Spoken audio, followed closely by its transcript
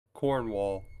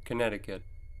Cornwall, Connecticut,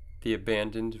 the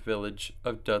abandoned village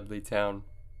of Dudleytown.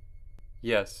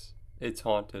 Yes, it's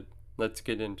haunted. Let's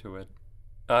get into it.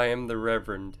 I am the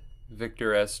Reverend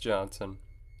Victor S. Johnson,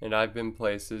 and I've been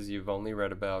places you've only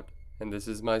read about, and this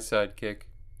is my sidekick,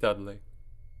 Dudley.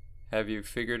 Have you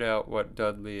figured out what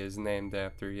Dudley is named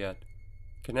after yet?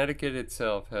 Connecticut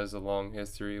itself has a long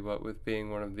history, what with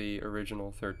being one of the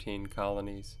original 13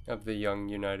 colonies of the young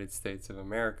United States of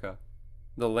America.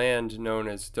 The land known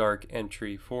as Dark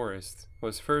Entry Forest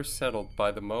was first settled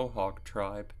by the Mohawk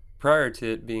tribe prior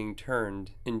to it being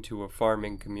turned into a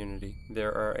farming community.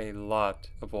 There are a lot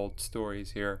of old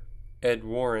stories here. Ed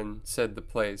Warren said the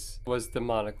place was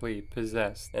demonically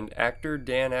possessed, and actor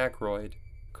Dan Aykroyd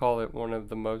called it one of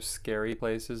the most scary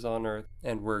places on earth,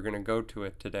 and we're gonna go to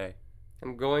it today.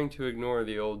 I'm going to ignore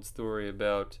the old story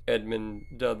about Edmund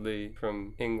Dudley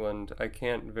from England. I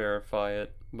can't verify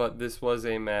it, but this was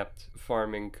a mapped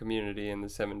farming community in the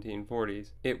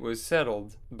 1740s. It was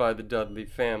settled by the Dudley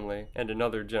family and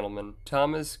another gentleman.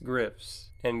 Thomas Griffiths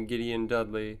and Gideon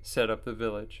Dudley set up the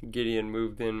village. Gideon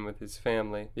moved in with his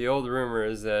family. The old rumor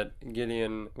is that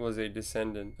Gideon was a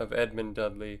descendant of Edmund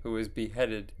Dudley, who was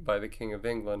beheaded by the King of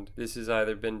England. This has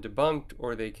either been debunked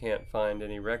or they can't find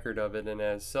any record of it, and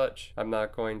as such, I'm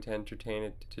not going to entertain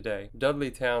it today.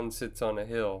 Dudleytown sits on a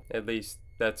hill, at least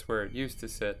that's where it used to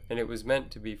sit, and it was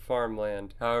meant to be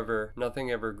farmland. However,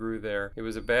 nothing ever grew there. It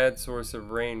was a bad source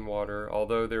of rainwater,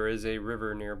 although there is a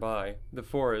river nearby. The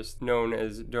forest, known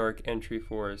as Dark Entry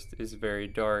Forest, is very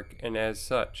dark, and as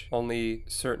such, only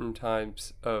certain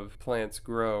types of plants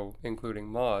grow, including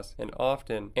moss, and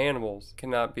often animals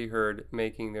cannot be heard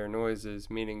making their noises,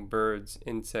 meaning birds,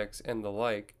 insects, and the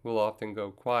like will often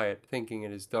go quiet, thinking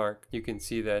it is dark. You can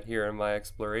see that here in my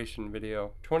exploration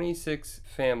video. 26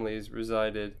 families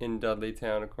reside in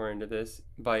Dudleytown according to this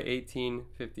by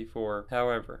 1854.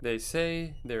 However, they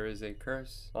say there is a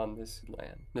curse on this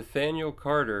land. Nathaniel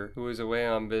Carter, who was away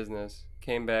on business,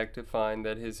 came back to find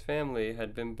that his family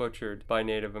had been butchered by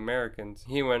Native Americans.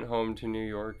 He went home to New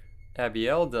York.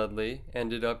 Abiel Dudley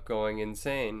ended up going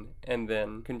insane and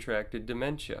then contracted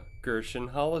dementia. Gershon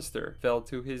Hollister fell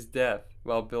to his death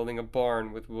while building a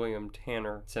barn with William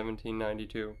Tanner,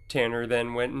 1792. Tanner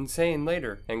then went insane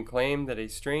later and claimed that a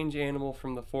strange animal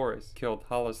from the forest killed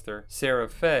Hollister. Sarah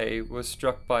Fay was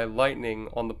struck by lightning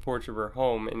on the porch of her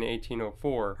home in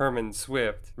 1804. Herman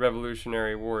Swift,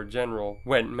 Revolutionary War general,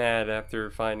 went mad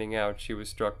after finding out she was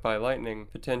struck by lightning.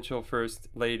 Potential First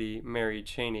Lady Mary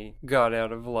Cheney got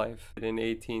out of life in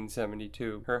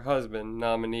 1872. Her husband,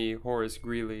 nominee Horace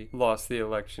Greeley, lost the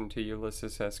election to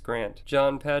Ulysses S. Grant.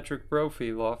 John Patrick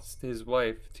Brophy lost his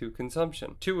wife to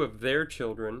consumption. Two of their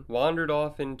children wandered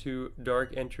off into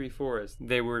Dark Entry Forest.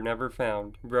 They were never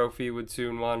found. Brophy would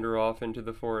soon wander off into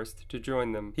the forest to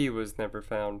join them. He was never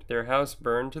found. Their house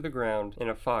burned to the ground in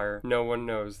a fire. No one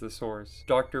knows the source.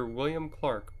 Dr. William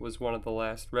Clark was one of the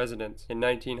last residents. In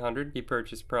 1900, he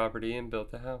purchased property and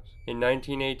built a house. In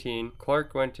 1918,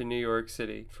 Clark went to New York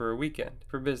City for a weekend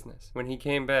for business. When he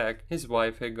came back, his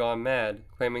wife had gone mad,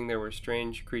 claiming there were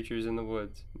strange creatures in the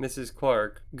woods. Mrs.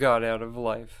 Clark got out of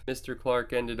life. Mr.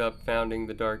 Clark ended up founding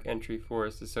the Dark Entry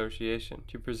Forest Association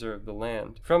to preserve the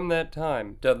land. From that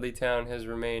time, Dudleytown has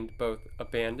remained both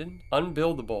abandoned,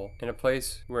 unbuildable, and a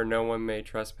place where no one may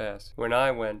trespass. When I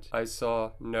went, I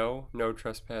saw no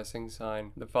trespassing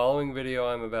sign. The following video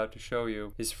I'm about to show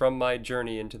you is from my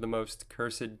journey into the most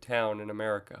cursed town in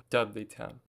America,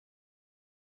 Dudleytown.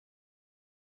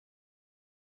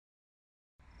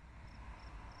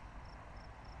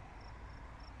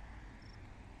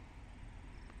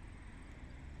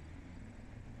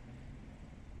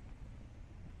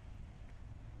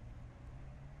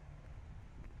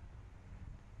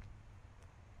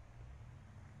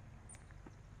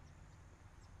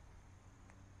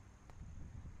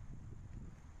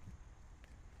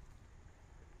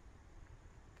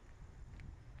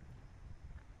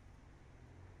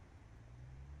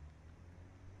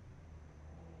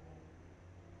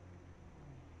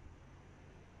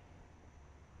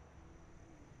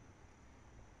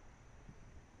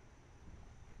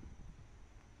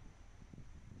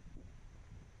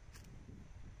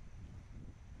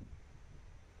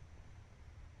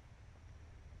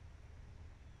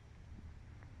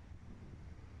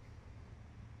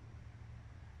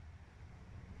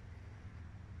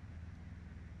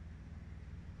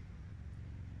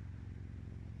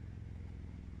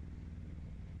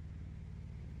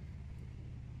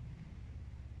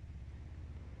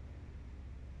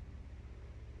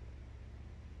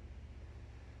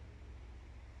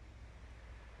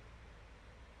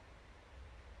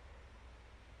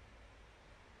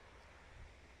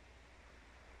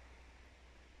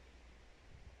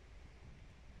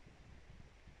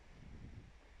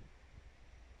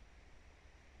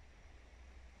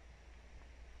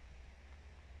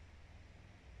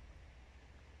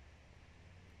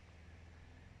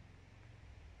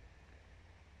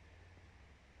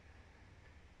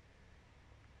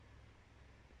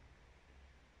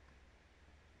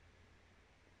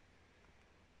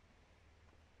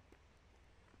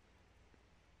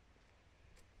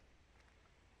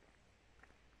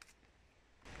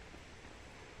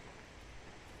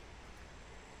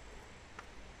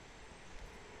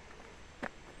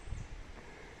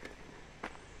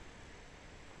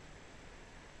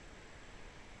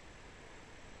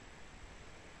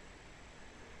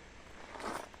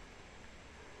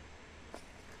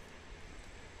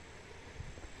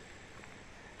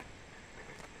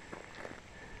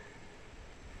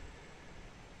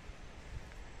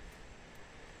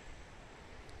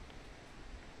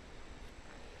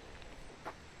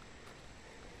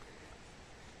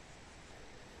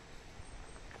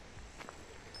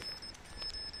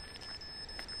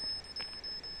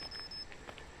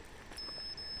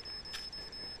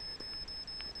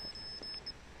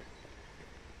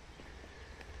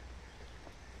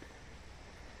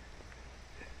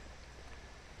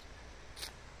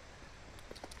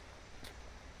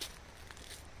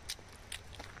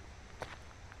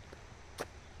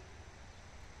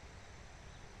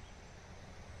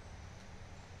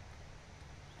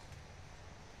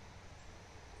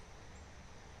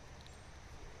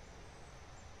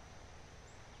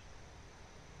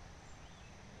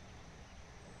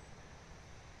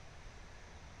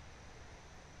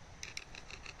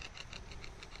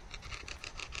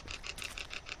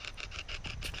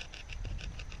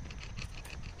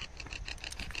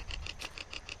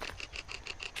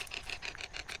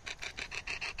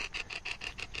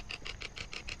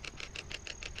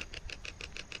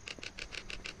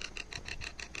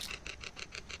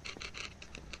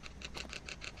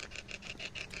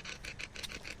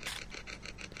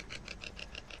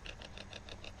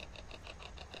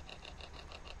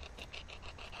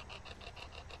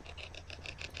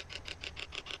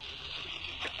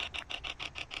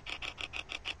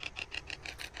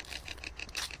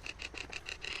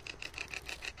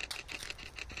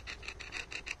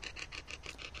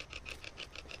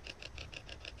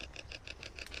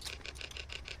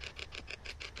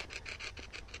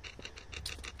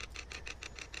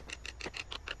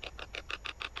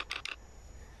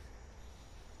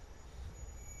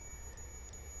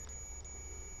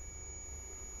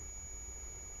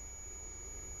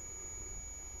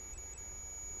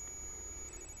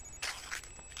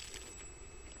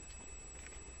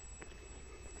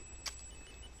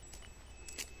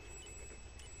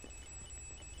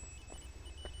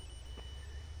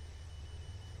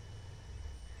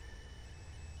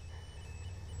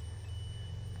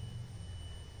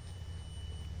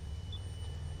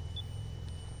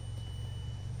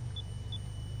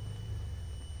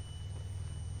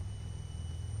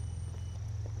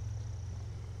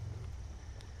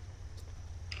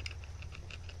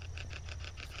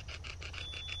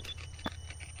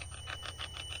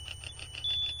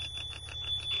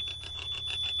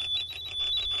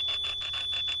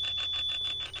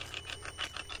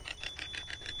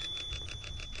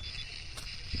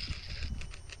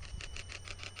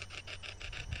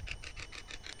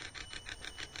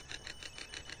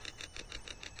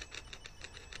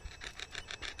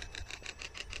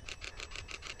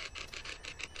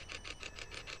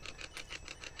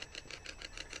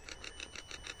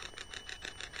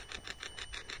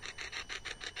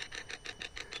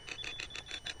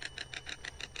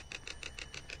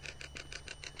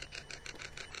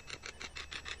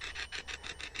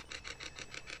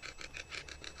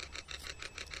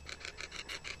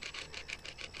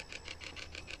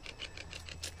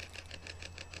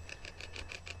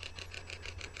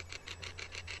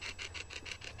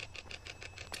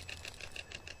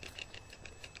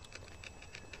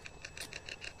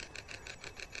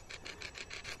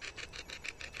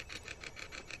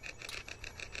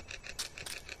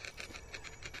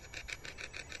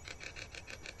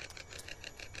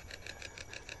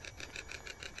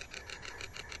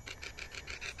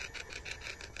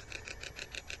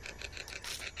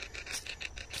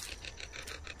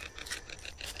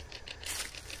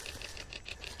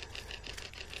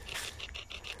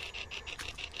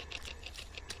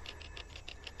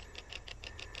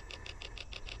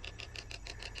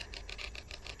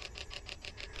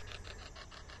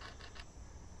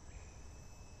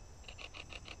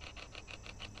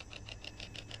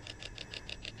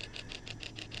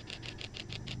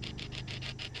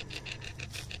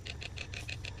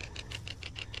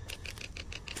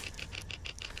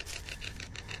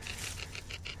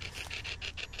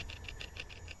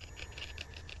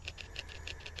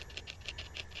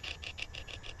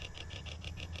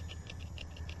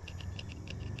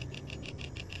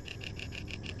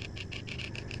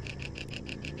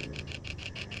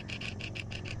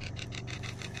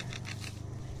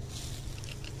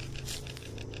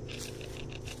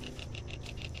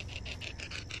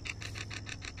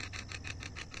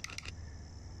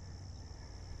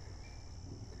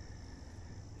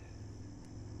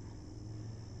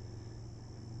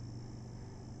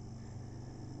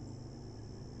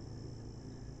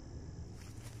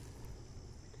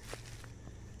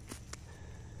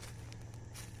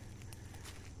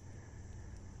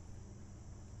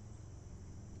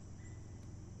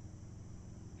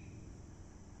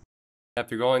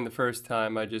 After going the first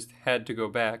time, I just had to go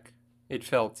back. It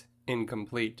felt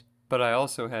incomplete. But I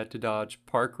also had to dodge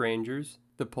park rangers,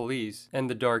 the police, and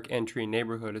the Dark Entry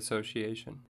Neighborhood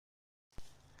Association.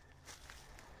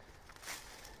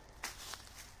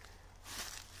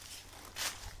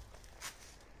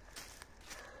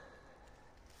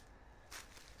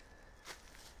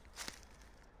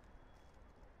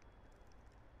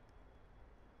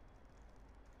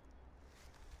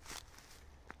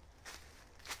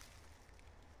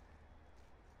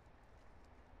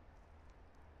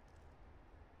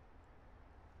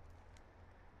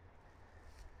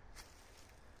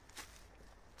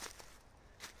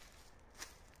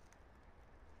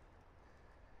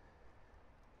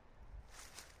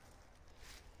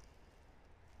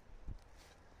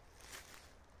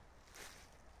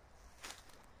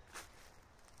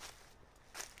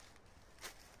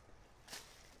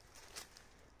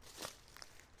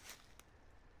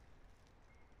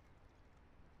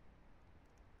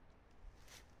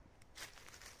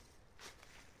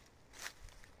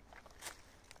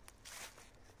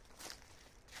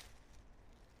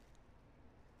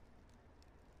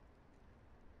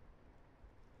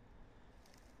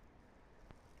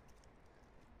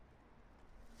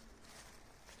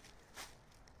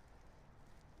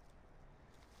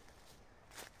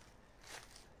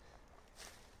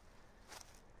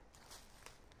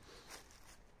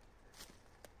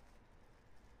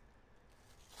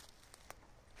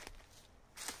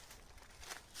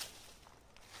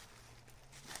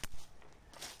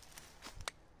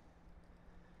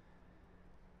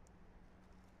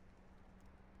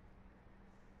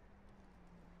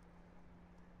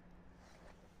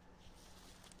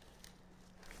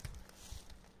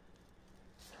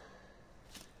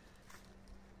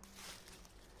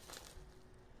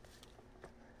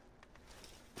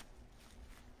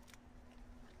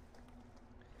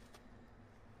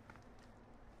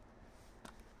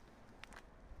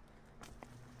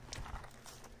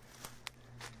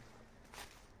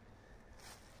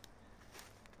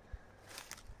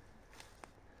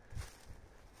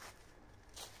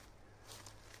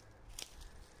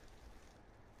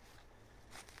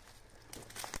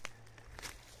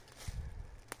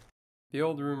 The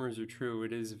old rumors are true.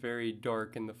 It is very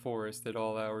dark in the forest at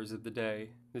all hours of the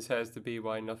day. This has to be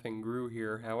why nothing grew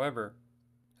here. However,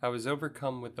 I was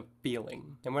overcome with a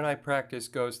feeling. And when I practice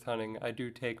ghost hunting, I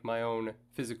do take my own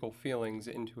physical feelings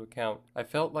into account. I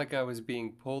felt like I was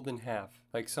being pulled in half.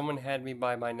 Like someone had me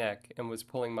by my neck and was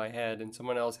pulling my head, and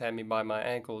someone else had me by my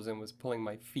ankles and was pulling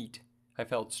my feet. I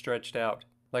felt stretched out.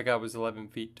 Like I was 11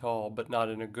 feet tall, but not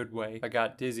in a good way. I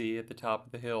got dizzy at the top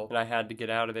of the hill, and I had to get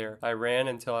out of there. I ran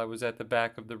until I was at the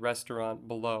back of the restaurant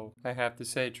below. I have to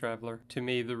say, traveler, to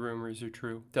me the rumors are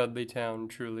true. Dudleytown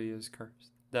truly is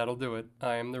cursed. That'll do it.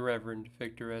 I am the Reverend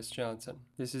Victor S. Johnson.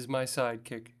 This is my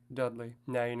sidekick, Dudley.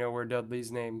 Now you know where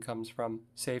Dudley's name comes from.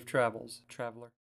 Safe travels, traveler.